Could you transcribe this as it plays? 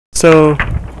So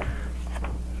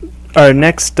our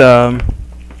next row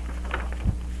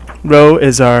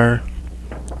is our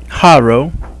ha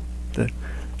row. The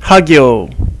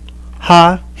hagyo.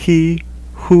 Ha, hi,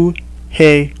 hu,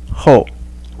 he, ho.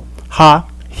 Ha,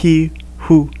 hi,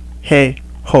 hu, he,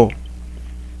 ho.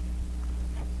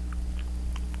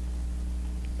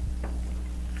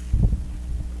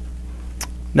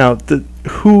 Now the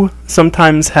who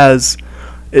sometimes has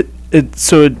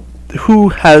who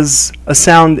has a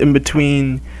sound in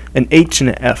between an H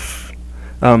and an F.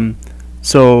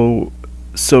 So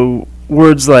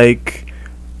words like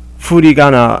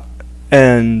Hiragana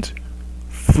and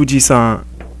Fujisan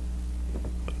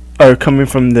are coming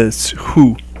from this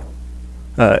who,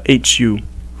 H-U,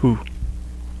 who.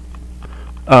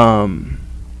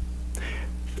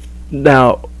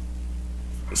 Now,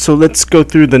 so let's go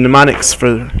through the mnemonics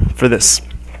for this.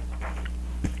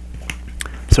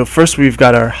 So first we've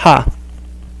got our ha.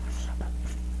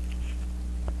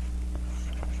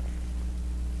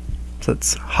 So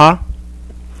it's ha.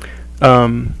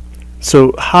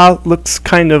 So ha looks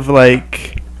kind of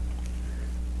like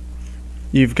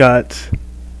you've got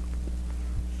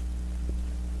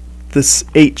this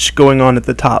H going on at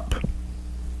the top.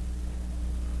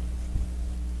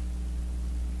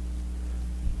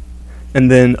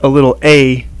 And then a little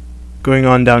A going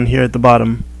on down here at the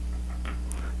bottom.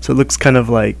 So it looks kind of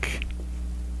like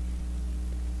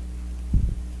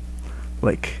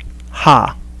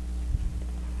ha,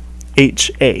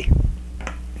 H-A.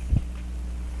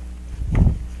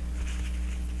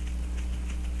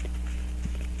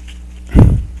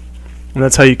 And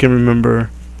that's how you can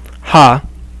remember ha.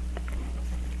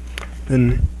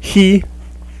 Then he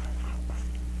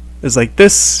is like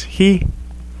this, he.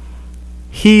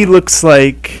 He looks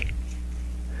like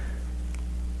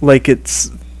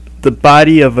it's the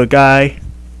body of a guy.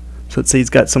 So let's say he's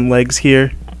got some legs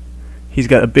here. He's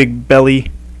got a big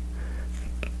belly.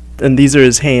 And these are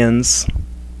his hands.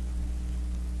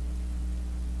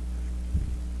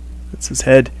 That's his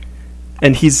head.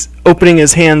 And he's opening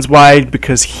his hands wide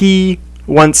because he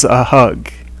wants a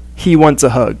hug. He wants a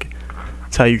hug.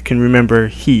 That's how you can remember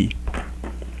he.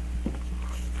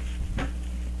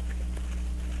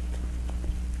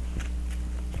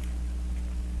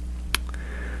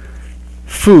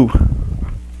 Fu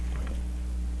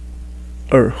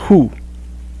or who.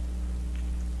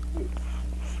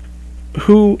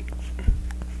 Who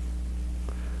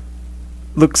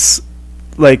looks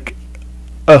like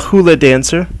a hula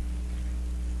dancer.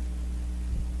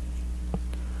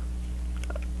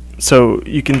 So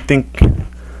you can think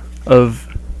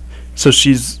of, so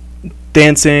she's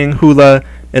dancing hula,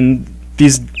 and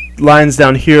these lines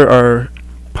down here are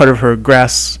part of her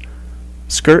grass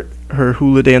skirt. Her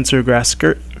hula dancer grass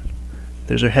skirt.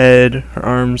 There's her head, her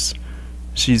arms.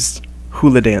 She's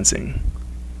hula dancing.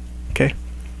 Okay?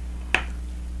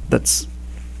 That's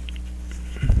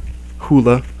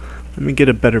hula. Let me get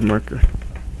a better marker.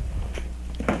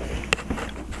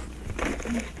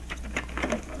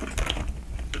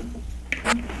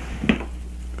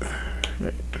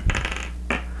 Right.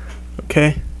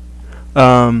 Okay.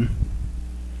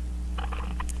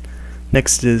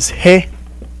 Next is he.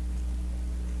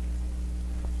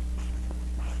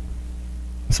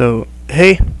 So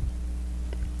hey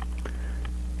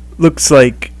looks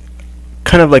like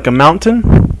kind of like a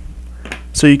mountain.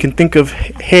 So you can think of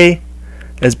hey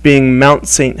as being Mount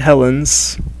St.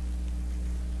 Helens.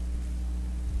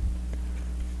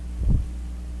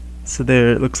 So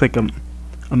there it looks like a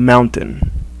mountain.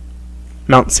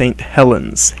 Mount St.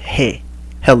 Helens. Hey,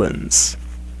 Helens.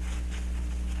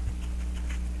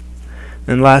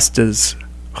 And last is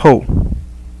ho.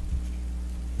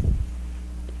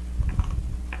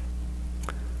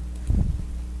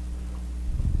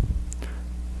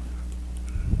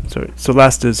 So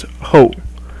last is ho.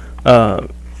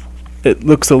 It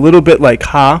looks a little bit like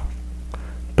ha,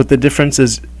 but the difference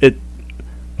is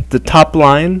the top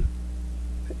line,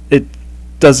 it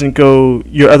doesn't go,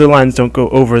 your other lines don't go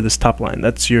over this top line.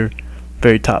 That's your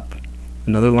very top.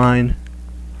 Another line,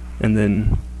 and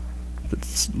then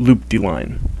this loop-de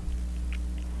line.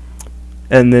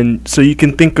 And then, so you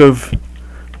can think of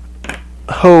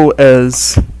ho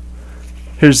as,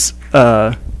 here's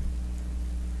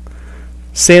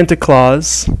Santa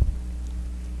Claus,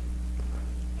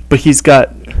 but he's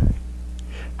got,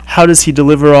 how does he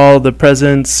deliver all the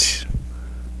presents?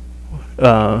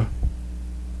 So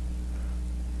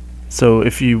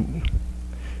if you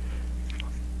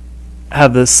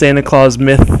have the Santa Claus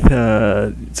myth,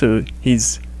 so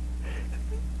he's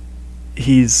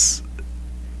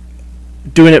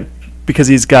doing it because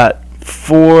he's got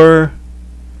four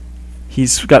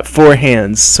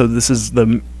hands. So this is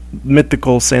the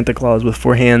mythical Santa Claus with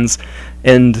 4 hands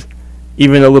and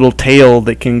even a little tail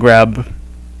that can grab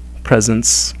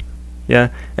presents. Yeah,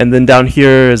 and then down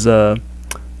here is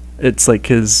it's like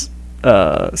his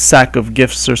sack of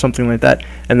gifts or something like that.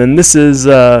 And then this is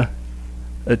a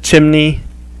chimney,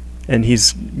 and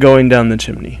he's going down the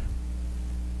chimney.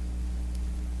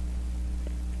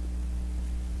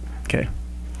 Okay,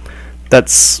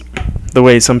 that's the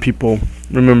way some people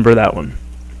remember that one.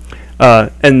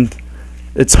 And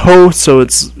it's ho, so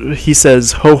he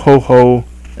says ho ho ho,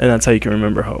 and that's how you can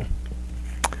remember ho.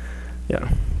 Yeah.